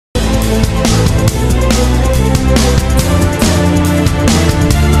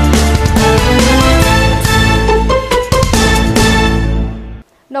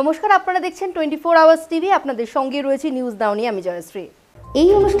নমস্কার, আপনারা দেখছেন 24 আওয়ার্স টিভি। আপনাদের সঙ্গে রয়েছে নিউজ নাও নিয়ে আমি জয়শ্রী। এই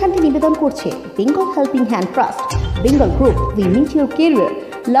অনুষ্ঠানটি নিবেদন করছে Bengal helping hand trust, Bengal group, we meet your career,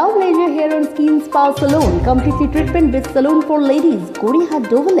 love laser hair and skin spa salon, completely treatment with salon for ladies, Gariahat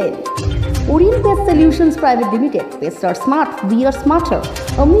ডোভেলেন, Orient Best Solutions Private Limited, Best are smart, we are smarter,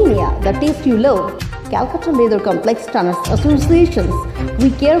 Amelia, the taste you love, Calcutta Leather Complex Tanners Associations, we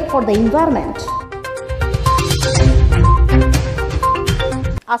care for the environment.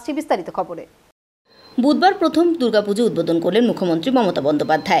 আসছে বিস্তারিত খবরে। বুধবার প্রথম দুর্গাপুজো উদ্বোধন করলেন মুখ্যমন্ত্রী মমতা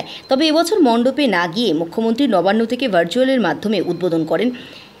বন্দ্যোপাধ্যায়। তবে এবছর মণ্ডপে না গিয়ে মুখ্যমন্ত্রী নবান্ন থেকে ভার্চুয়ালের মাধ্যমে উদ্বোধন করেন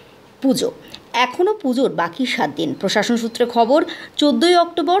পুজো। এখনও পুজোর বাকি 7 দিন। প্রশাসন সূত্রে খবর, 14ই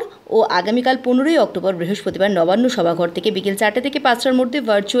অক্টোবর ও আগামীকাল 15ই অক্টোবর বৃহস্পতিবার নবান্ন সভাঘর থেকে বিকেল 4টা থেকে 5টার মধ্যে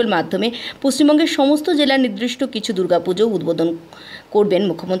ভার্চুয়াল মাধ্যমে পশ্চিমবঙ্গের সমস্ত জেলার নির্দিষ্ট কিছু দুর্গাপুজো উদ্বোধন করবেন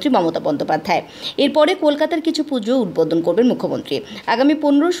মুখ্যমন্ত্রী মমতা বন্দ্যোপাধ্যায়। এরপরে কলকাতার কিছু পুজো উদ্বোধন করবেন মুখ্যমন্ত্রী। আগামী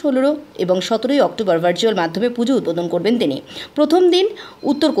 15, 16 এবং 17ই অক্টোবর ভার্চুয়াল মাধ্যমে পুজো উদ্বোধন করবেন তিনি। প্রথম দিন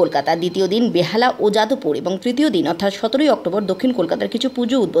উত্তর কলকাতা, দ্বিতীয় দিন বেহালা ও যাদবপুর এবং তৃতীয় দিন অর্থাৎ 17ই অক্টোবর দক্ষিণ কলকাতার কিছু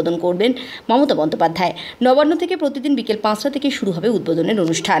পুজো উদ্বোধন করবেন মমতা বন্দ্যোপাধ্যায়। নবান্ন থেকে প্রতিদিন বিকেল 5টা থেকে শুরু হবে উদ্বোধনের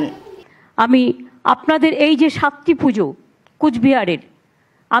অনুষ্ঠান। আমি আপনাদের এই যে 7টি পুজো কুচবিহারের,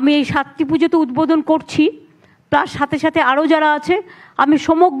 আমি এই 7টি পুজোতে উদ্বোধন করছি, প্লাস সাথে সাথে আরও যারা আছে আমি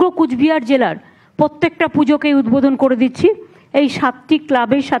সমগ্র কুচবিহার জেলার প্রত্যেকটা পুজোকে উদ্বোধন করে দিচ্ছি। এই 7টি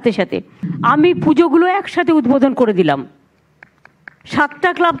ক্লাবের সাথে সাথে আমি পুজোগুলো একসাথে উদ্বোধন করে দিলাম। 7টা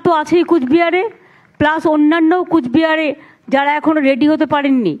ক্লাব তো আছেই কুচবিহারে, প্লাস অন্যান্য কুচবিহারে যারা এখনও রেডি হতে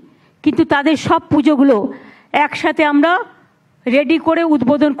পারেননি, কিন্তু তাদের সব পুজোগুলো একসাথে আমরা রেডি করে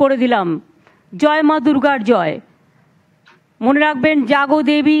উদ্বোধন করে দিলাম। জয় মা দুর্গার জয়। মনে রাখবেন, জাগো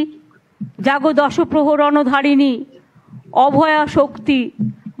দেবী, জাগো দশপ্রহরণধারিণী, অভয়া শক্তি,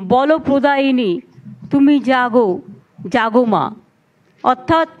 বলপ্রদায়িনী, তুমি জাগো জাগো মা।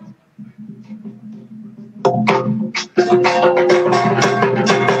 অর্থাৎ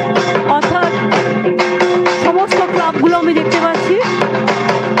সমস্ত ক্লাবগুলো আমি দেখতে পাচ্ছি।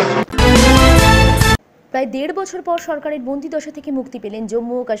 প্রায় 1.5 বছর পর সরকারের বন্দিদশা থেকে মুক্তি পেলেন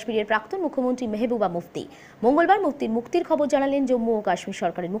জম্মু ও কাশ্মীরের প্রাক্তন মুখ্যমন্ত্রী মেহবুবা মুফতি। মঙ্গলবার মুক্তির খবর জানালেন জম্মু ও কাশ্মীর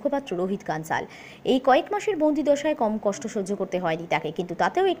সরকারের মুখপাত্র রোহিত কানসাল। এই কয়েক মাসের বন্দিদশায় কম কষ্ট সহ্য করতে হয়নি তাকে, কিন্তু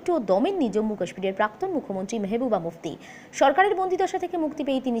তাতেও একটুও দমেননি জম্মু কাশ্মীরের প্রাক্তন মুখ্যমন্ত্রী মেহবুবা মুফতি। সরকারের বন্দিদশা থেকে মুক্তি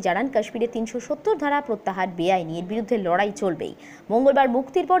পেয়ে তিনি জানান, কাশ্মীরে 370 ধারা প্রত্যাহার বেআইনি, এর বিরুদ্ধে লড়াই চলবেই। মঙ্গলবার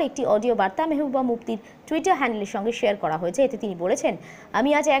মুক্তির পর একটি অডিও বার্তা মেহবুবা মুফতির টুইটার হ্যান্ডেলের সঙ্গে শেয়ার করা হয়েছে। এতে তিনি বলেছেন, আমি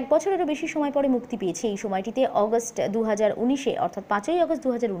আজ 1 বছরেরও বেশি সময় পরে মুক্তি পেয়েছি। এই সময়টিতে অগস্ট 2019-এ অর্থাৎ 5ই আগস্ট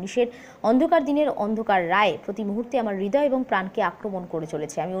 2019-এর অন্ধকার দিনের অন্ধকার রায় প্রতি মুহূর্তে আমার হৃদয় এবং প্রাণকে আক্রমণ করে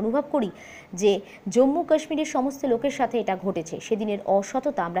চলেছে। আমি অনুভব করি যে জম্মু কাশ্মীরের সমস্ত লোকের সাথে এটা ঘটেছে। সেদিনের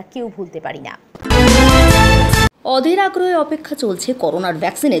অসততা আমরা কেউ ভুলতে পারি না। অধীর আগ্রহে অপেক্ষা চলছে করোনার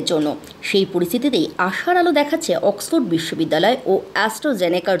ভ্যাকসিনের জন্য। সেই পরিস্থিতিতেই আশার আলো দেখাচ্ছে অক্সফোর্ড বিশ্ববিদ্যালয় ও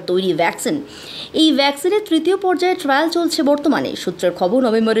অ্যাস্ট্রাজেনেকার তৈরি ভ্যাকসিন। এই ভ্যাকসিনের 3য় পর্যায়ে ট্রায়াল চলছে বর্তমানে। সূত্রের খবর,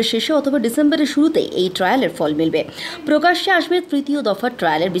 নভেম্বরের শেষে অথবা ডিসেম্বরের শুরুতেই এই ট্রায়ালের ফল মিলবে। প্রকাশ্যে আসবে 3য় দফার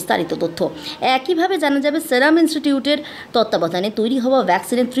ট্রায়ালের বিস্তারিত তথ্য। একইভাবে জানা যাবে সেরাম ইনস্টিটিউটের তত্ত্বাবধানে তৈরি হওয়া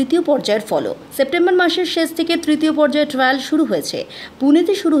ভ্যাকসিনের 3য় পর্যায়ের ফলও। সেপ্টেম্বর মাসের শেষ থেকে 3য় পর্যায়ে ট্রায়াল শুরু হয়েছে।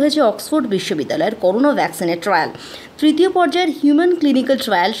 পুনেতে শুরু হয়েছে অক্সফোর্ড বিশ্ববিদ্যালয়ের করোনা ভ্যাকসিনের ট্রায়াল। 3য় পর্যায়ের হিউম্যান ক্লিনিক্যাল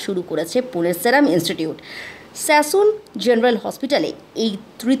ট্রায়াল শুরু করেছে পুনের সেরাম ইনস্টিটিউট। স্যাসুন জেনারেল হসপিটালে এই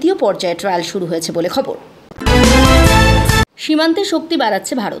 3য় পর্যায়ে ট্রায়াল শুরু হয়েছে বলে খবর। সীমান্তে শক্তি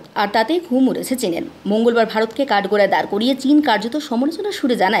বাড়াচ্ছে ভারত, আর তাতেই ঘুম উড়েছে চীনের। মঙ্গলবার ভারতকে কাঠগড়ায় দাঁড় করিয়ে চীন কার্যত সমালোচনার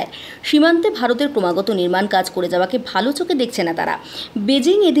সুরে জানায়, সীমান্তে ভারতের ক্রমাগত নির্মাণ কাজ করে যাওয়াকে ভালো চোখে দেখছে না তারা।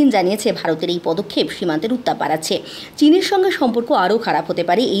 বেজিং এদিন জানিয়েছে, ভারতের এই পদক্ষেপ সীমান্তের উত্তাপ বাড়াচ্ছে। চীনের সঙ্গে সম্পর্ক আরও খারাপ হতে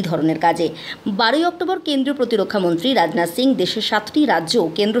পারে এই ধরনের কাজে। 12ই অক্টোবর কেন্দ্রীয় প্রতিরক্ষা মন্ত্রী রাজনাথ সিং দেশের 7টি রাজ্য ও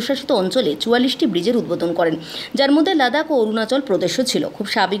কেন্দ্রশাসিত অঞ্চলে 44টি ব্রিজের উদ্বোধন করেন, যার মধ্যে লাদাখ ও অরুণাচল প্রদেশও ছিল। খুব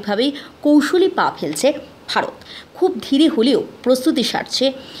স্বাভাবিকভাবেই কৌশলী পা ফেলছে ভারত। খুব ধীরে হলেও প্রস্তুতি সারছে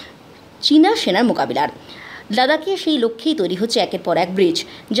চীনা সেনার মোকাবিলার। লাদাখে সেই লক্ষ্যেই তৈরি হচ্ছে একের পর এক ব্রিজ,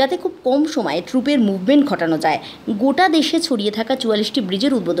 যাতে খুব কম সময়ে ট্রুপের মুভমেন্ট ঘটানো যায়। গোটা দেশে ছড়িয়ে থাকা 44টি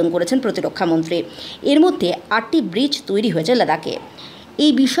ব্রিজের উদ্বোধন করেছেন প্রতিরক্ষা মন্ত্রী। এর মধ্যে 8টি ব্রিজ তৈরি হয়েছে লাদাখে।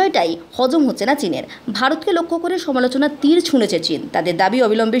 এই বিষয়টাই হজম হচ্ছে না চীনের। ভারতকে লক্ষ্য করে সমালোচনার তীর ছুঁড়েছে চীন। তাদের দাবি,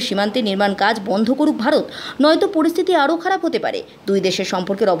 অবিলম্বে সীমান্তে নির্মাণ কাজ বন্ধ করুক ভারত, নয়তো পরিস্থিতি আরও খারাপ হতে পারে। দুই দেশের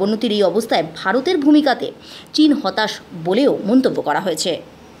সম্পর্কের অবনতির এই অবস্থায় ভারতের ভূমিকাতে চীন হতাশ বলেও মন্তব্য করা হয়েছে।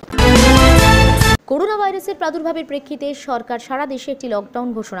 করোনা ভাইরাসের প্রাদুর্ভাবের প্রেক্ষিতে সরকার সারা দেশে একটি লকডাউন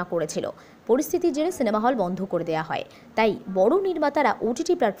ঘোষণা করেছিল। পরিস্থিতির জেরে সিনেমা হল বন্ধ করে দেওয়া হয়। তাই বড় নির্মাতারা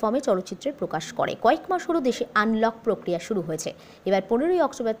ওটিটি প্ল্যাটফর্মে চলচ্চিত্রের প্রকাশ করে। কয়েক মাস হলো দেশে আনলক প্রক্রিয়া শুরু হয়েছে। এবার 15ই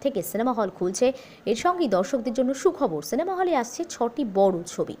অক্টোবর থেকে সিনেমা হল খুলছে। এর সঙ্গেই দর্শকদের জন্য সুখবর, সিনেমা হলে আসছে 6টি বড়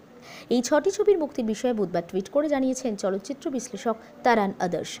ছবি। এই 6টি ছবির মুক্তির বিষয়ে বুধবার টুইট করে জানিয়েছেন চলচ্চিত্র বিশ্লেষক তারান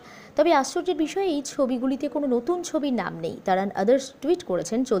আদর্শ। তবে আশ্চর্যের বিষয়, এই ছবিগুলিতে কোনো নতুন ছবির নাম নেই। তারান আদর্শ টুইট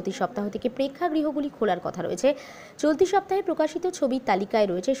করেছেন, চলতি সপ্তাহ থেকে প্রেক্ষাগৃহগুলি খোলার কথা রয়েছে। চলতি সপ্তাহে প্রকাশিত ছবির তালিকায়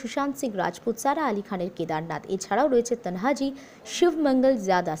রয়েছে সুশান্ত সিং রাজপুত, সারা আলী খানের কেদারনাথ। এছাড়াও রয়েছে তনহাজি, শিবমঙ্গল,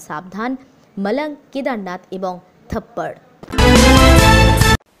 জ্যাদা সাবধান, মলঙ্গ, কেদারনাথ এবং থপ্পড়।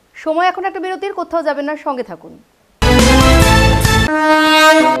 সময় এখন একটা বিরতির, কোথাও যাবেন না, সঙ্গে থাকুন।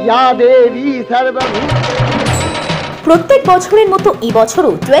 প্রত্যেক বছরের মতো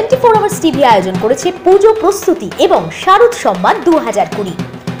এবছরও 24 আওয়ার্স টিভি আয়োজন করেছে পুজো প্রস্তুতি এবং শারদ সম্মান 2020।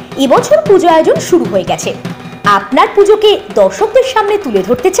 এবছর পুজো আয়োজন শুরু হয়ে গেছে। আপনার পুজোকে দর্শকদের সামনে তুলে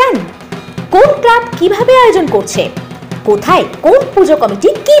ধরতে চান? কোন ক্লাব কিভাবে আয়োজন করছে, কোথায় কোন পুজো কমিটি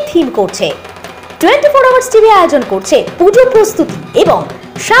কি থিম করছে? 24 আওয়ার্স টিভি আয়োজন করছে পুজো প্রস্তুতি এবং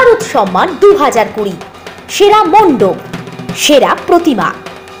শারদ সম্মান 2020। সেরা মণ্ডপ, সেরা প্রতিমা,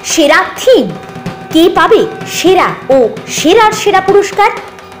 সেরা থিম, কে পাবে সেরা ও সেরার সেরা পুরস্কার?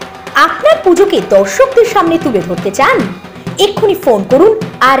 আপনার পুজোকে দর্শকদের সামনে তুলে ধরতে চান? এক্ষুনি ফোন করুন,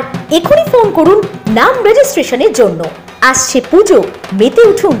 আর এক্ষুনি ফোন করুন নাম রেজিস্ট্রেশনের জন্য। আসছে পুজো, মেতে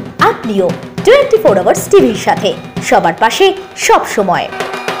উঠুন আপনিও 24 আওয়ার্স টিভির সাথে, সবার পাশে সব সময়।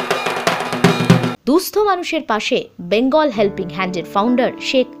 দুস্থ মানুষের পাশে বেঙ্গল হেল্পিং হ্যান্ডের ফাউন্ডার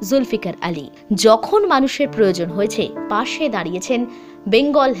শেখ জুলফিকার আলী। যখন মানুষের প্রয়োজন হয়েছে, পাশে দাঁড়িয়েছেন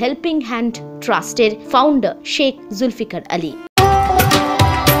বেঙ্গল হেল্পিং হ্যান্ড ট্রাস্টের ফাউন্ডার শেখ জুলফিকার আলী।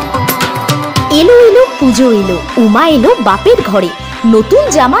 এলো এলো পুজো এলো, উমা এলো বাপের ঘরে। নতুন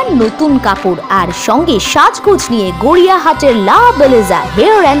জামা, নতুন কাপড় আর সঙ্গে সাজগোজ নিয়ে গড়িয়াহাটের লা বেলেজা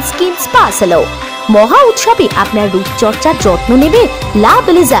hair and skin spa Cello. মহা উৎসবে আপনার রূপচর্চার যত্ন নেবে লা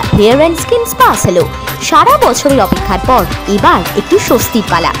বেলেজা hair and skin spa Cello. সারা বছরের অপেক্ষার পর এবার একটু স্বস্তির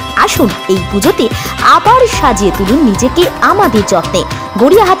পালা। আসুন এই পুজোতে আবার সাজিয়ে তুলুন নিজেকে আমাদের যত্নে।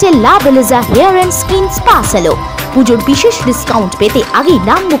 গড়িয়াহাটের লা বেলেজা hair and skin spa Cello. পুজোর বিশেষ ডিসকাউন্ট পেতে আগেই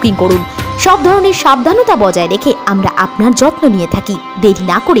নাম বুকিং করুন। সব ধরনের সাবধানতা বজায় রেখে আমরা আপনার যত্ন নিয়ে থাকি। দেরি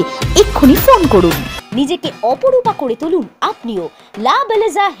না করে এক্ষুনি ফোন করুন। নিজেকে অপরূপা করে তুলুন আপনিও লা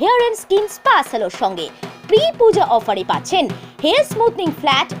বেলেজা হেয়ার অ্যান্ড স্কিন স্পা সেলোর সঙ্গে। প্রি পূজা অফারে পাচ্ছেন hair smoothing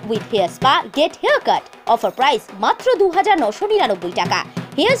flat with hair spa, gate hair cut. Offer price মাত্র 2999 টাকা।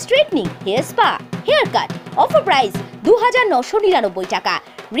 Hair straightening, hair spa, hair cut, offer price 2999 টাকা।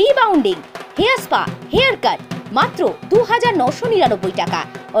 রিবাউন্ডিং, হেয়ার স্পা, হেয়ার কাট মাত্র 2999 টাকা।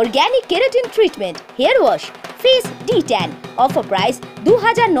 Organic keratin treatment, hair wash, face D-tan, offer price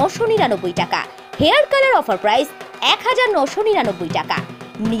 2999 টাকা। Hair colour offer price 1999 টাকা।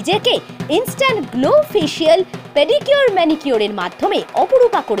 নিজেকে instant glow facial, pedicure, ম্যানিকিউরের মাধ্যমে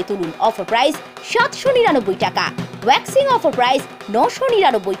অপরূপা করে তুলুন। অফার প্রাইস 799 টাকা। ওয়্যাক্সিং অফার প্রাইস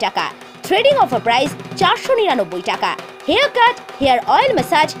 999 টাকা। থ্রেডিং অফার প্রাইস 499 টাকা। Hair cut, hair oil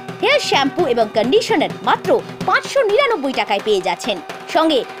massage, hair shampoo এবং কন্ডিশনার মাত্র 599 টাকায় পেয়ে যাচ্ছেন।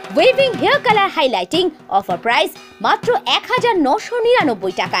 সঙ্গে waving hair colour highlighting offer price মাত্র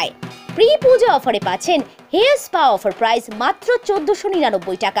 1999 টাকায়। প্রি পূজা অফারে পাচ্ছেন হেয়ার স্পা অফার প্রাইস মাত্র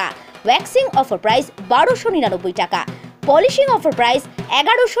 1499 টাকা। ওয়্যাক্সিং অফার প্রাইস 1299 টাকা। পলিশিং অফার প্রাইস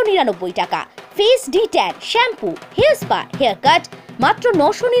 1199 টাকা। Face D-tan, shampoo, hair spa, hair cut মাত্র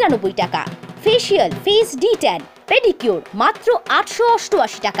 999 টাকা। ফেশিয়াল, ফেস ডি-ট্যান, পেডিকিউর মাত্র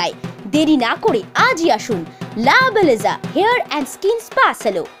 888 টাকায়। দেরি না করে আজই আসুন লা বেলেজা hair and skin spa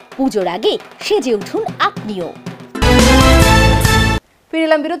Cello. পুজোর আগে সেজে উঠুন আপনিও।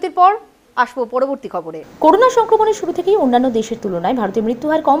 ফিরলাম বিরতির পর, আসবো পরবর্তী খবরে। করোনা সংক্রমণের শুরু থেকেই অন্যান্য দেশের তুলনায় ভারতে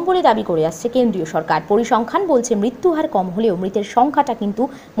মৃত্যুহার কম বলে দাবি করে আসছে কেন্দ্রীয় সরকার। পরিসংখ্যান বলছে মৃত্যুহার কম হলেও মৃতের সংখ্যাটা কিন্তু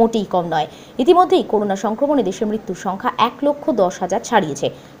মোটেই কম নয়। ইতিমধ্যেই করোনা সংক্রমণে দেশের মৃত্যুর সংখ্যা 1,10,000 ছাড়িয়েছে।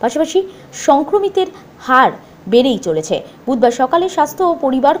 পাশাপাশি সংক্রমিতের হার বেড়েই চলেছে। বুধবার সকালে স্বাস্থ্য ও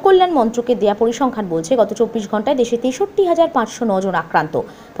পরিবার কল্যাণ মন্ত্রকের দেয়া পরিসংখ্যান বলছে গত 24 ঘন্টায় দেশে 63,509 জন আক্রান্ত।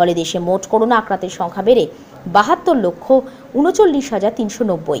 ফলে দেশে মোট করোনা আক্রান্তের সংখ্যা বেড়ে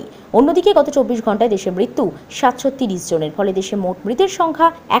 72,39,390। অন্যদিকে গত 24 ঘন্টায় দেশে মৃত্যু 730 জনের। ফলে দেশে মোট মৃতের সংখ্যা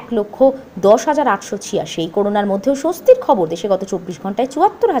 1,10,886। করোনার মধ্যেও স্বস্তির খবর, দেশে গত 24 ঘন্টায়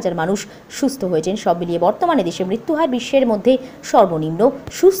 74,000 মানুষ সুস্থ হয়েছেন। সব মিলিয়ে বর্তমানে দেশে মৃত্যু হার বিশ্বের মধ্যে সর্বনিম্ন,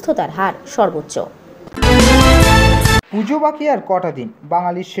 সুস্থতার হার সর্বোচ্চ। পুজো বাকি আর কটা দিন।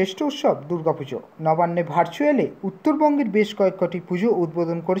 বাঙালির শ্রেষ্ঠ উৎসব দুর্গাপুজো। নবান্নে ভার্চুয়ালে উত্তরবঙ্গের বেশ কয়েকটি পুজো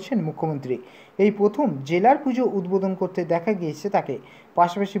উদ্বোধন করেছেন মুখ্যমন্ত্রী। এই প্রথম জেলার পুজো উদ্বোধন করতে দেখা গিয়েছে তাকে।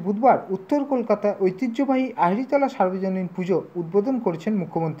 পাশাপাশি বুধবার উত্তর কলকাতা ঐতিহ্যবাহী আহিরিতলা সার্বজনীন পুজো উদ্বোধন করেছেন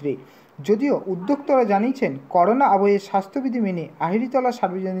মুখ্যমন্ত্রী। যদিও উদ্যোক্তারা জানিয়েছেন করোনা আবহে স্বাস্থ্যবিধি মেনে আহিরিতলা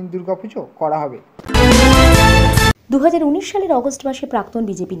সার্বজনীন দুর্গাপুজো করা হবে। 2019 সালের অগস্ট মাসে প্রাক্তন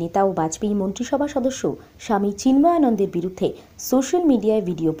বিজেপি নেতা ও বাজপেয়ী মন্ত্রিসভা সদস্য স্বামী চিন্ময়ানন্দের বিরুদ্ধে সোশ্যাল মিডিয়ায়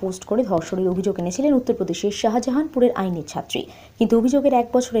ভিডিও পোস্ট করে ধর্ষণের অভিযোগ এনেছিলেন উত্তরপ্রদেশের শাহজাহানপুরের আইনের ছাত্রী। কিন্তু অভিযোগের এক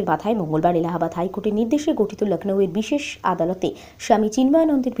বছরের মাথায় মঙ্গলবার এলাহাবাদ হাইকোর্টের নির্দেশে গঠিত লখনৌয়ের বিশেষ আদালতে স্বামী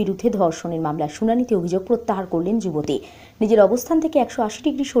চিন্ময়ানন্দের বিরুদ্ধে ধর্ষণের মামলার শুনানিতে অভিযোগ প্রত্যাহার করলেন যুবতী। নিজের অবস্থান থেকে 180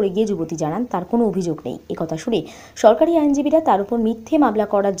 ডিগ্রি সরে গিয়ে যুবতী জানান তার কোনো অভিযোগ নেই। একথা শুনে সরকারি আইনজীবীরা তার উপর মিথ্যে মামলা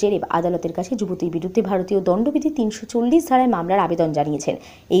করার জেরে আদালতের কাছে যুবতীর বিরুদ্ধে ভারতীয় দণ্ডবিধি 340 ধারায় মামলার আবেদন জানিয়েছেন।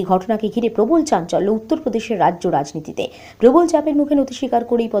 এই ঘটনাকে ঘিরে প্রবল চাঞ্চল্য উত্তরপ্রদেশের রাজ্য রাজনীতিতে। প্রবল চাপের মুখে নথি স্বীকার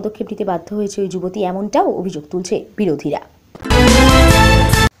করে এই পদক্ষেপ নিতে বাধ্য হয়েছে ওই যুবতী, এমনটাও অভিযোগ তুলছে বিরোধীরা।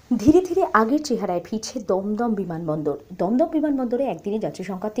 ধীরে ধীরে আগের চেহারায় ফিরছে দমদম বিমানবন্দর। দমদম বিমানবন্দরে একদিনে যাত্রী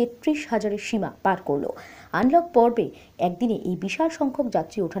সংখ্যা 33,000-এর সীমা পার করল। আনলক পর্বে একদিনে এই বিশাল সংখ্যক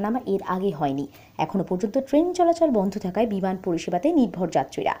যাত্রী ওঠানামা এর আগে হয়নি। এখনো পর্যন্ত ট্রেন চলাচল বন্ধ থাকায় বিমান পরিষেবাতে নির্ভর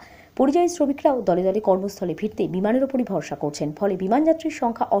যাত্রীরা। পরিযায়ী শ্রমিকরাও দলে দলে কর্মস্থলে ফিরতে বিমানের ওপরই ভরসা করছেন। ফলে বিমান যাত্রীর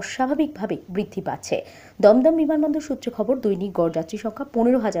সংখ্যা অস্বাভাবিকভাবে বৃদ্ধি পাচ্ছে। দমদম বিমানবন্দর সূত্রে খবর, দৈনিক গড় যাত্রী সংখ্যা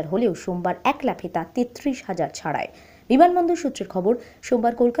 15,000 হলেও সোমবার এক লাফে তা 33,000 ছাড়ায়। বিমানবন্দর সূত্রের খবর,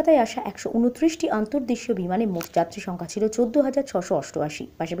 সোমবার কলকাতায় আসা 129টি আন্তর্দেশীয় বিমানে মোট যাত্রী সংখ্যা ছিল 14,688।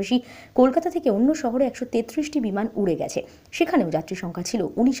 পাশাপাশি কলকাতা থেকে অন্য শহরে 133টি বিমান উড়ে গেছে, সেখানেও যাত্রী সংখ্যা ছিল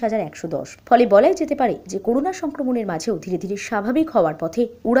 19,110। ফলে বলাই যেতে পারে যে করোনা সংক্রমণের মাঝেও ধীরে ধীরে স্বাভাবিক হওয়ার পথে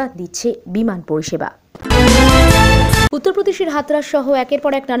উড়ান দিচ্ছে বিমান পরিষেবা। উত্তরপ্রদেশের হাতরাস সহ একের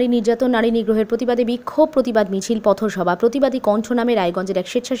পর এক নারী নির্যাতন, নারী নিগ্রহের প্রতিবাদে বিক্ষোভ, প্রতিবাদ মিছিল, পথসভা, প্রতিবাদী কণ্ঠ নামে রায়গঞ্জের এক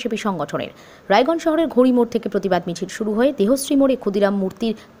স্বেচ্ছাসেবী সংগঠনের। রায়গঞ্জ শহরের ঘড়ি মোড় থেকে প্রতিবাদ মিছিল শুরু হয়ে দেহশ্রী মোড়ে ক্ষুদিরাম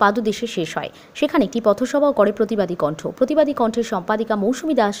মূর্তির পাদদেশে শেষ হয়। সেখানে একটি পথসভাও করে প্রতিবাদী কণ্ঠ। প্রতিবাদী কণ্ঠের সম্পাদিকা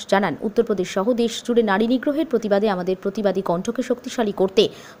মৌসুমী দাস জানান, উত্তরপ্রদেশ সহ দেশ জুড়ে নারী নিগ্রহের প্রতিবাদে আমাদের প্রতিবাদী কণ্ঠকে শক্তিশালী করতে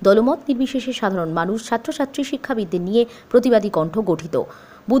দলমত নির্বিশেষে সাধারণ মানুষ, ছাত্রছাত্রী, শিক্ষাবিদদের নিয়ে প্রতিবাদী কণ্ঠ গঠিত।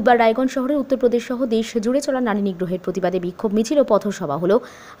 বুধবার রায়গঞ্জ শহরের উত্তরপ্রদেশ সহ দেশ জুড়ে চলা নারী নিগ্রহের প্রতিবাদে বিক্ষোভ মিছিল ও পথসভা হল।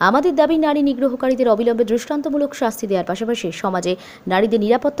 আমাদের দাবি, নারী নিগ্রহকারীদের অবিলম্বে দৃষ্টান্তমূলক শাস্তি দেওয়ার পাশাপাশি সমাজে নারীদের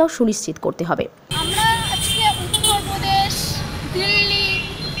নিরাপত্তাও সুনিশ্চিত করতে হবে। আমরা আজকে উত্তরপ্রদেশ, দিল্লি,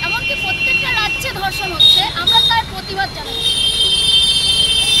 এমনকি প্রত্যেকটা রাজ্যে ধর্ষণ হচ্ছে, আমরা তার প্রতিবাদ জানাচ্ছি।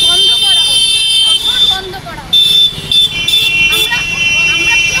 বন্ধ করা হোক, ধর্ষণ বন্ধ করা হোক। আমরা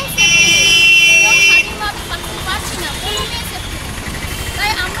কেউ সেফটি নেই, কেউ স্বাধীনভাবে থাকতে পারছি না, কোনো মেয়ে সেফটি নেই।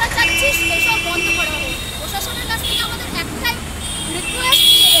 তাই আমরা চাচ্ছি এসব বন্ধ করা হোক। প্রশাসনের কাছ থেকে আমাদের একটাই রিকোয়েস্ট,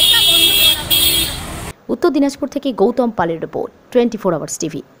 এটা বন্ধ করা হোক। উত্তর দিনাজপুর থেকে গৌতম পালের রিপোর্ট, 24 আওয়ার্স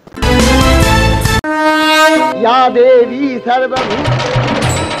টিভি।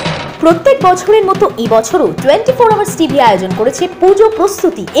 প্রত্যেক বছরের মতো এবছরও 24 আওয়ার্স টিভি আয়োজন করেছে পুজো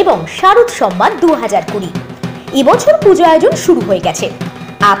প্রস্তুতি এবং শারদ সম্মান 2020। এবছর পুজো আয়োজন শুরু হয়ে গেছে।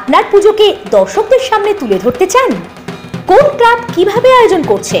 আপনার পুজোকে দর্শকদের সামনে তুলে ধরতে চান? কোন ক্লাব কিভাবে আয়োজন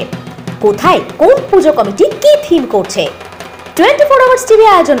করছে, কোথায় কোন পুজো কমিটি কি থিম করছে? 24 আওয়ার্স টিভি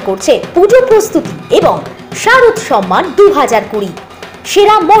আয়োজন করছে পুজো প্রস্তুতি এবং শারদ সম্মান 2020।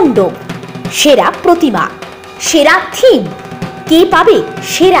 সেরা মণ্ডপ, সেরা প্রতিমা, সেরা থিম, কে পাবে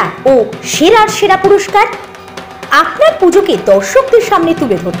সেরা ও সেরার সেরা পুরস্কার? আপনার পুজোকে দর্শকদের সামনে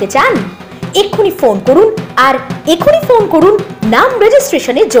তুলে ধরতে চান? এক্ষুনি ফোন করুন, আর এক্ষুনি ফোন করুন নাম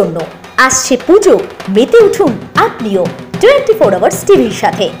রেজিস্ট্রেশনের জন্য। আসছে পুজো, মেতে উঠুন আপনিও 24 আওয়ার্স টিভির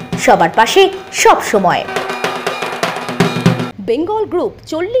সাথে, সবার পাশে সব সময়। বেঙ্গল গ্রুপ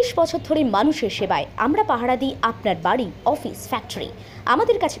 40 বছর ধরে মানুষের সেবায়। আমরা পাহারা দিই আপনার বাড়ি, অফিস, ফ্যাক্টরি।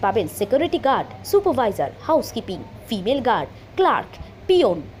 আমাদের কাছে পাবেন security guard, supervisor, housekeeping, female guard, clerk,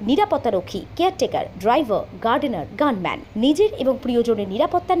 peon, নিরাপত্তারক্ষী, caretaker, driver, gardener, gunman. নিজের এবং প্রিয়জনের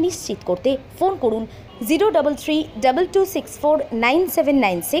নিরাপত্তা নিশ্চিত করতে ফোন করুন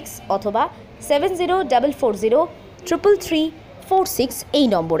 033-2264-9796 অথবা 7044033346 এই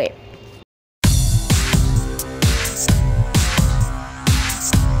নম্বরে।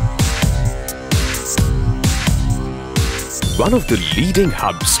 One of the leading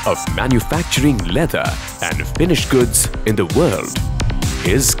hubs of manufacturing leather and finished goods in the world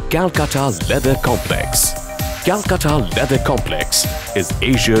is Calcutta Leather Complex. Calcutta Leather Complex is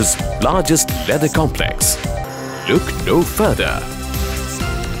Asia's largest leather complex. Look no further.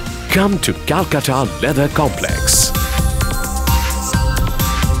 Come to Calcutta Leather Complex.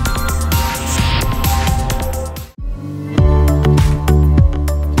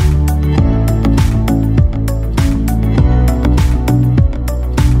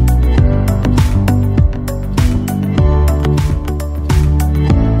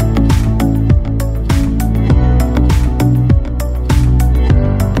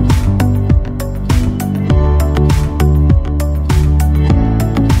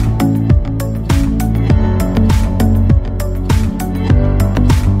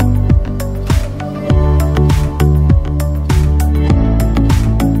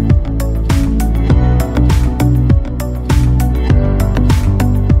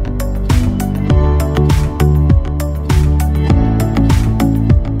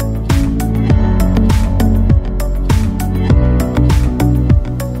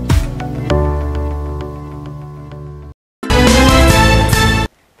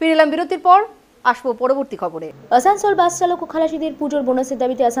 বিরতির পর আসবো পরবর্তী খবরে। আসানসোল বাস চালক ও খালাসিদের পুজোর বোনাসের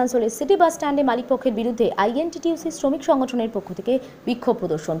দাবিতে আসানসোলের city bus স্ট্যান্ডে মালিকপক্ষের বিরুদ্ধে আইএনটিটিউসি শ্রমিক সংগঠনের পক্ষ থেকে বিক্ষোভ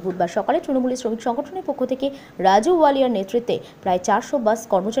প্রদর্শন। বুধবার সকালে তৃণমূলের শ্রমিক সংগঠনের পক্ষ থেকে রাজু ওয়ালিয়ার নেতৃত্বে প্রায় 400 বাস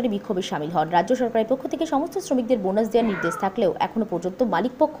কর্মচারী বিক্ষোভে সামিল হন। রাজ্য সরকারের পক্ষ থেকে সমস্ত শ্রমিকদের বোনাস দেওয়ার নির্দেশ থাকলেও এখনো পর্যন্ত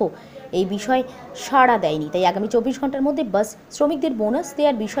মালিকপক্ষ এই বিষয়ে সাড়া দেয়নি। তাই আগামী 24 ঘন্টার মধ্যে বাস শ্রমিকদের বোনাস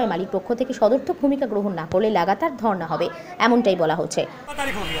দেওয়ার বিষয়ে মালিকপক্ষ থেকে সদর্থক ভূমিকা গ্রহণ না করলে লাগাতার ধর্ণা হবে, এমনটাই বলা হচ্ছে।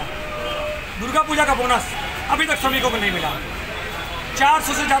 दुर्गा पूजा का बोनस अभी तक श्रमिकों को नहीं मिला।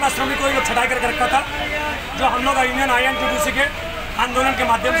 400 से ज़्यादा श्रमिकों को छटाई करके रखा था, जो हम लोग यूनियन आईएनटीयूसी के आंदोलन के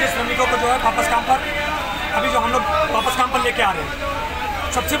माध्यम से श्रमिकों को जो है वापस काम पर अभी जो हम लोग वापस काम पर लेके आ रहे हैं।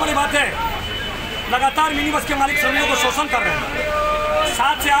 सबसे बड़ी बात है, लगातार मिनी बस के मालिक श्रमिकों को शोषण कर रहे हैं।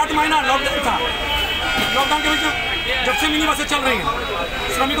 7 से 8 महीना लॉकडाउन था, लॉकडाउन के बीच जब से मिनी बसें चल रही हैं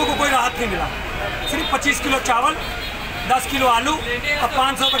श्रमिकों को कोई राहत नहीं मिला। सिर्फ 25 किलो चावल, 10 किलो आलू और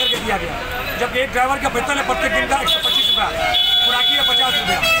 500 रुपये करके दिया गया, जबकि एक ड्राइवर का वेतन है प्रत्येक दिन का 125 रुपया, खुराकी है 50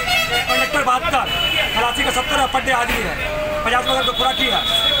 रुपया, कंडक्टर 72, खलासी का 70 पर डे हाजिरी है, 50 रुपये का खुराकी है।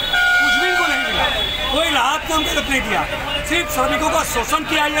 कुछ भी इनको नहीं मिला, कोई राहत को उनको नहीं दिया, सिर्फ श्रमिकों का शोषण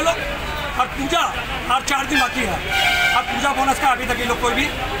किया ये लोग। और पूजा और 4 दिन बाकी है, और पूजा बोनस का अभी तक ये लोग कोई भी,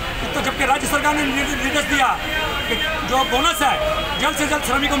 तो जबकि राज्य सरकार ने निर्देश दिया कि जो बोनस है जल्द से जल्द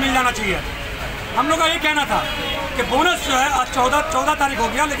श्रमिकों को मिल जाना चाहिए। हम लोग का ये कहना था कि बोनस जो है आज 14 तारीख हो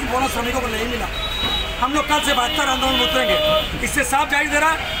गया, लेकिन बोनस श्रमिकों को नहीं मिला। हम लोग कल से 72 आंदोलन में उतरेंगे। इससे साफ जाहिर दे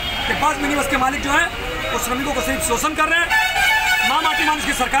रहा है कि बस मिनी बस के मालिक जो है वो श्रमिकों को सिर्फ शोषण कर रहे हैं। माँ माटी मानुष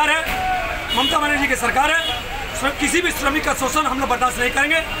की सरकार है, ममता बनर्जी की सरकार है, किसी भी श्रमिक का शोषण हम लोग बर्दाश्त नहीं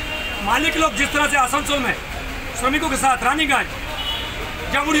करेंगे। मालिक लोग जिस तरह से आसनसोल में श्रमिकों के साथ रानीगंज,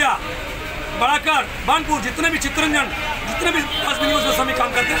 जमुड़िया, बड़ाकर, बानपुर, जितने भी चित्रंजन, जितने भी बस मिनी बस में श्रमिक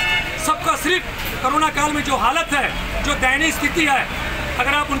काम करते हैं, सबका सिर्फ कोरोना काल में जो हालत है, जो दयनीय स्थिति है,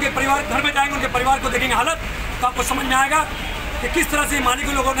 अगर आप उनके परिवार घर में जाएंगे, उनके परिवार को देखेंगे हालत, तो आपको समझ में आएगा कि किस तरह से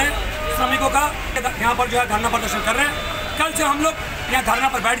मालिकों लोगों ने श्रमिकों का यहाँ पर जो है धरना प्रदर्शन कर रहे हैं। कल से हम लोग यहाँ धरना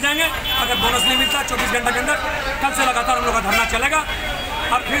पर बैठ जाएंगे। अगर बोनस नहीं मिलता 24 घंटे के अंदर, कल से लगातार हम लोग का धरना चलेगा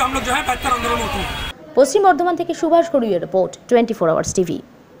और फिर हम लोग जो है 72 आंदोलन में उतरेंगे। পশ্চিম বর্ধমান থেকে Subhash গড়ুইয়ের report, 24 hours TV.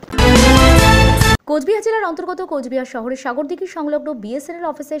 Cooch Behar জেলার অন্তর্গত কোচবিহার শহরের সাগরদিঘি সংলগ্ন বিএসএনএল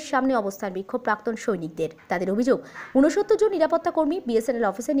অফিসের সামনে অবস্থান বিক্ষোভ প্রাক্তন সৈনিকদের। তাদের অভিযোগ, 69 জন নিরাপত্তা কর্মী বিএসএনএল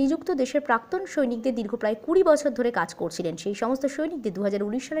অফিসে নিযুক্ত দেশের প্রাক্তন সৈনিকদের দীর্ঘ প্রায় 20 বছর ধরে কাজ করছিলেন। সেই সমস্ত সৈনিকদের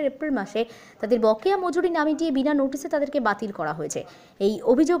 2019 সালের এপ্রিল মাসে তাদের বকেয়া মজুরি না মিটিয়ে বিনা নোটিশে তাদেরকে বাতিল করা হয়েছে। এই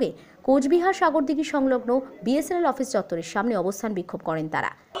অভিযোগে কোচবিহার সাগরদিঘি সংলগ্ন বিএসএনএল অফিস চত্বরের সামনে অবস্থান বিক্ষোভ করেন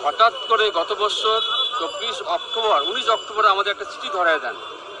তারা। হঠাৎ করে গত বছর 19 অক্টোবর আমাদের একটা চিঠি ধরায় দেন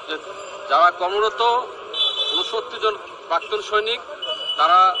যে যারা কর্মরত 69 জন প্রাক্তন সৈনিক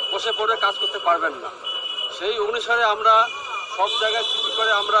তারা বসে পড়ে কাজ করতে পারবেন না। সেই অনুসারে আমরা সব জায়গায় চিঠি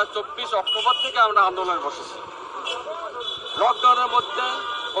করে আমরা 24 অক্টোবর থেকে আমরা আন্দোলনে বসেছি। লকডাউনের মধ্যে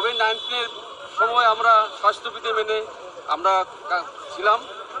কোভিড-19 সময় আমরা স্বাস্থ্যবিধি মেনে আমরা ছিলাম।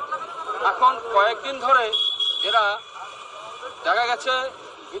 এখন কয়েকদিন ধরে এরা দেখা গেছে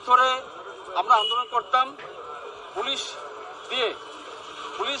ভিতরে আমরা আন্দোলন করতাম,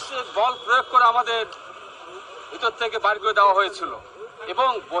 পুলিশের বল প্রয়োগ করে আমাদের ভিতর থেকে বাইর করে দেওয়া হয়েছিল এবং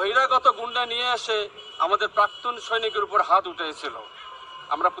বহিরাগত গুন্ডা নিয়ে এসে আমাদের প্রাক্তন সৈনিকের উপর হাত উঠেছিল।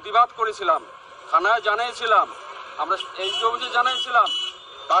 আমরা প্রতিবাদ করেছিলাম, থানায় জানিয়েছিলাম, আমরা এই অভিযোগ জানিয়েছিলাম।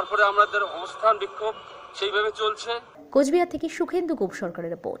 তারপরে আমাদের অবস্থান বিক্ষোভ সেইভাবে চলছে। কোচবিহার থেকে সুখেন্দু গোপ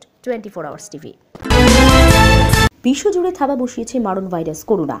সরকারের রিপোর্ট, 24 আওয়ার্স টিভি। বিশ্বজুড়ে থাবা বসিয়েছে মারণ ভাইরাস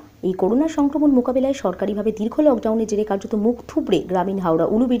করোনা। এই করোনা সংক্রমণ মোকাবিলায় সরকারিভাবে দীর্ঘ লকডাউনের জেরে কার্যত মুখ থুবড়ে গ্রামীণ হাওড়া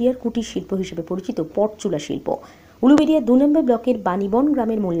উলুবেড়িয়ার কুটির শিল্প হিসেবে পরিচিত পটচুলা শিল্প। উলুবেড়িয়া 2 নম্বর ব্লকের বাণীবন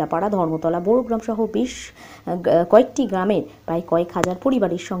গ্রামের মোল্লাপাড়া, ধর্মতলা, বড়গ্রাম সহ বেশ কয়েকটি গ্রামের প্রায় কয়েক হাজার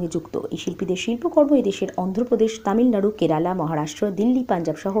পরিবারের সঙ্গে যুক্ত এই শিল্পীদের শিল্পকর্ম এদেশের অন্ধ্রপ্রদেশ, তামিলনাড়ু, কেরালা, মহারাষ্ট্র, দিল্লি,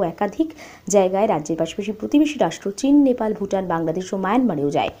 পাঞ্জাব সহ একাধিক জায়গায় রাজ্যের পাশাপাশি প্রতিবেশী রাষ্ট্র চীন, নেপাল, ভুটান, বাংলাদেশ ও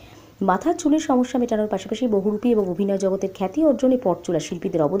মায়ানমারেও যায়। মাথার চুলের সমস্যা মেটানোর পাশাপাশি বহুরূপী এবং অভিনয় জগতের খ্যাতি অর্জনে পটচুলা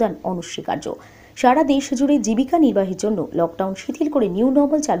শিল্পীদের অবদান অনস্বীকার্য। সারা দেশ জুড়ে জীবিকা নির্বাহের জন্য লকডাউন শিথিল করে নিউ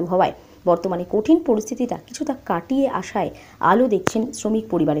নর্মাল চালু হওয়ায় বর্তমানে কঠিন পরিস্থিতিটা কিছুটা কাটিয়ে আসায় আলো দেখছেন শ্রমিক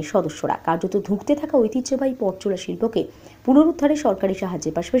পরিবারের সদস্যরা। কার্যত ধুঁকতে থাকা ঐতিহ্যবাহী পটচুলা শিল্পকে পুনরুদ্ধারে সরকারি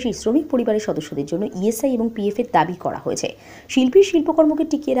সাহায্যের পাশাপাশি শ্রমিক পরিবারের সদস্যদের জন্য ইএসআই এবং পিএফ এর দাবি করা হয়েছে। শিল্পীর শিল্পকর্মকে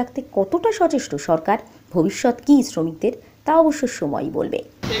টিকিয়ে রাখতে কতটা সচেষ্ট সরকার, ভবিষ্যৎ কি শ্রমিকদের, তা অবশ্য সময়ই বলবে।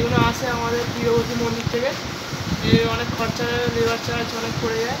 এগুলো আসে আমাদের প্রিয়বতী মন্দির থেকে, অনেক খরচা, লেবার চার্জ অনেক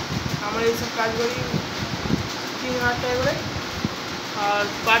পড়ে যায়। আমরা এইসব কাজ করি 3000 টাকা করে। আর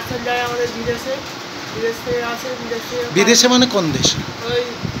পার্সেল যায় আমাদের বিদেশ থেকে আসে। বিদেশে মানে কোন দেশ? ওই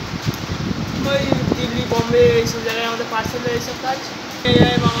দিল্লি, বম্বে, এইসব জায়গায় আমাদের পার্সেল যায় এইসব কাজ। এই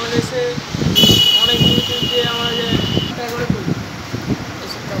বাংলাদেশে অনেক ইউটিউব দিয়ে আমাদের করে করি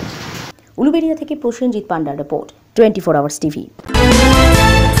এসবটা হচ্ছে। উলুবেড়িয়া থেকে প্রসেনজিৎ পান্ডার রিপোর্ট 24 আওয়ার্স টিভি।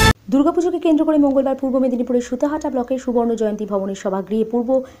 দুর্গাপুজোকে কেন্দ্র করে মঙ্গলবার পূর্ব মেদিনীপুরের সুতাহাটা ব্লকের সুবর্ণ জয়ন্তী ভবনের সভাগৃহে পূর্ব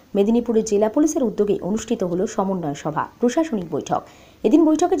মেদিনীপুরের জেলা পুলিশের উদ্যোগে অনুষ্ঠিত হল সমন্বয় সভা প্রশাসনিক বৈঠক। এদিন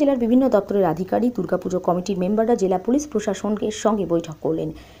বৈঠকে জেলার বিভিন্ন দপ্তরের আধিকারিক, দুর্গাপুজো কমিটির মেম্বাররা জেলা পুলিশ প্রশাসনের সঙ্গে বৈঠক করলেন।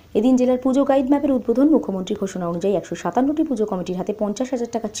 এদিন জেলার পুজো গাইড ম্যাপের উদ্বোধন মুখ্যমন্ত্রী ঘোষণা অনুযায়ী 157টি পুজো কমিটির হাতে 50,000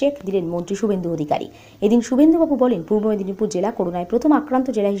 টাকা চেক দিলেন মন্ত্রী শুভেন্দু অধিকারী। এদিন শুভেন্দুবাবু বলেন, পূর্ব মেদিনীপুর জেলা করোনায় প্রথম আক্রান্ত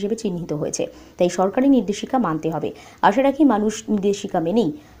জেলা হিসেবে চিহ্নিত হয়েছে, তাই সরকারি নির্দেশিকা মানতে হবে। আশা রাখি মানুষ নির্দেশিকা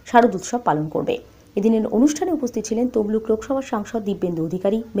মেনেই শারদোৎসব পালন করবে। এদিনের অনুষ্ঠানে উপস্থিত ছিলেন তমলুক লোকসভার সাংসদ দিব্যেন্দু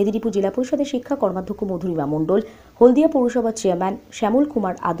অধিকারী, মেদিনীপুর জেলা পরিষদের শিক্ষা কর্মাধ্যক্ষ মধুরিমা মণ্ডল, হলদিয়া পৌরসভার চেয়ারম্যান শ্যামল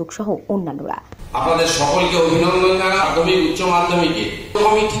কুমার আদক সহ অন্যান্যরা। আপনাদের সকলকে অভিনন্দন জানাই। মাধ্যমিক উচ্চ মাধ্যমিকে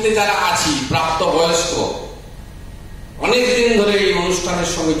কমিটিতে যারা আছি প্রাপ্তবয়স্ক, অনেকদিন ধরে এই অনুষ্ঠানের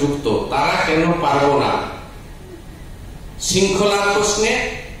সঙ্গে যুক্ত, তারা কেন পারবো না শৃঙ্খলার প্রশ্নে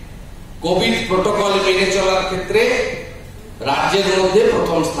কোভিড প্রোটোকল মেনে চলার ক্ষেত্রে রাজ্যের মধ্যে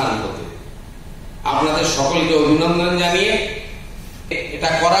প্রথম স্থান হতে। আপনাদের সকলকে অভিনন্দন জানিয়ে এটা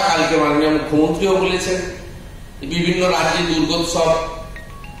করা, কালকে মাননীয় মুখ্যমন্ত্রীও বলেছেন বিভিন্ন রাজ্যে দুর্গোৎসব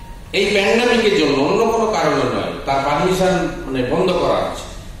এই প্যান্ডামিকের জন্য, অন্য কোনো কারণে নয়, তার পারমিশন বন্ধ করা হচ্ছে।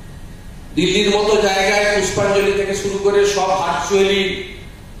 দিল্লির মতো জায়গায় পুষ্পাঞ্জলি থেকে শুরু করে সব ভার্চুয়ালি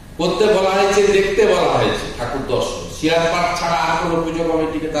করতে বলা হয়েছে, দেখতে বলা হয়েছে ঠাকুর দর্শন। সিআর পার্ক ছাড়া আর কোনো পুজো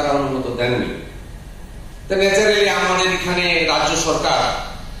কমিটিকে তারা অনুমতি দেননি। তো ন্যাচারালি আমাদের এখানে রাজ্য সরকার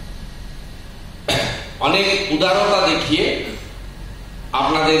অনেক উদারতা দেখিয়ে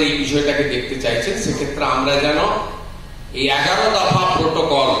আপনাদের এই বিষয়টাকে দেখতে চাইছেন। সেক্ষেত্রে আমরা যেন এই 11 দফা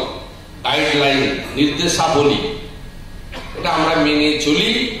প্রোটোকল, গাইডলাইন, নির্দেশাবলী এটা আমরা মেনে চলি,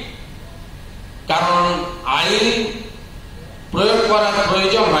 কারণ আইন প্রয়োগ করার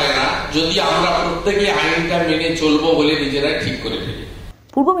প্রয়োজন হয় না যদি আমরা প্রত্যেকে আইনটা মেনে চলবো বলে নিজেরাই ঠিক করে ফেলি।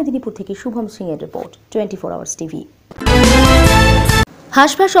 পূর্ব মেদিনীপুর থেকে শুভম সিং এর রিপোর্ট 24 আওয়ার্স টিভি।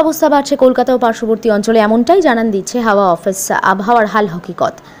 হাসফাস অবস্থা বাড়ছে কলকাতা ও পার্শ্ববর্তী অঞ্চলে, এমনটাই জানান দিচ্ছে হাওয়া অফিস। আবহাওয়ার হাল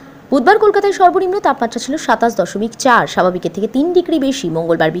হকিকত। বুধবার কলকাতায় সর্বনিম্ন তাপমাত্রা ছিল 27.4, স্বাভাবিকের থেকে 3 ডিগ্রি বেশি।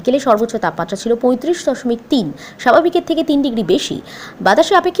 মঙ্গলবার বিকেলে সর্বোচ্চ তাপমাত্রা ছিল 35.3, স্বাভাবিকের থেকে 3 ডিগ্রি বেশি।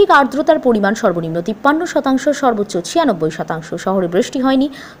 বাতাসে আপেক্ষিক আর্দ্রতার পরিমাণ সর্বনিম্ন 53%, সর্বোচ্চ 96%। শহরে বৃষ্টি হয়নি,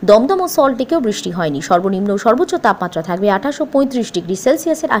 দমদম ও সল্টলেকেও বৃষ্টি হয়নি। সর্বনিম্ন ও সর্বোচ্চ তাপমাত্রা থাকবে 28 ও 35 ডিগ্রি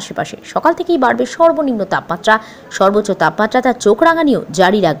সেলসিয়াসের আশেপাশে। সকাল থেকেই বাড়বে সর্বনিম্ন তাপমাত্রা, সর্বোচ্চ তাপমাত্রা তার চোখ রাঙানিও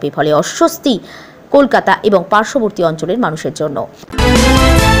জারি রাখবে, ফলে অস্বস্তি কলকাতা এবং পার্শ্ববর্তী অঞ্চলের মানুষের জন্য।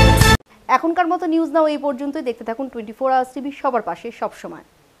 এখনকার মতো নিউজ নাও এই পর্যন্তই। দেখতে থাকুন 24 আওয়ার্স টিভি, সবার পাশে সবসময়।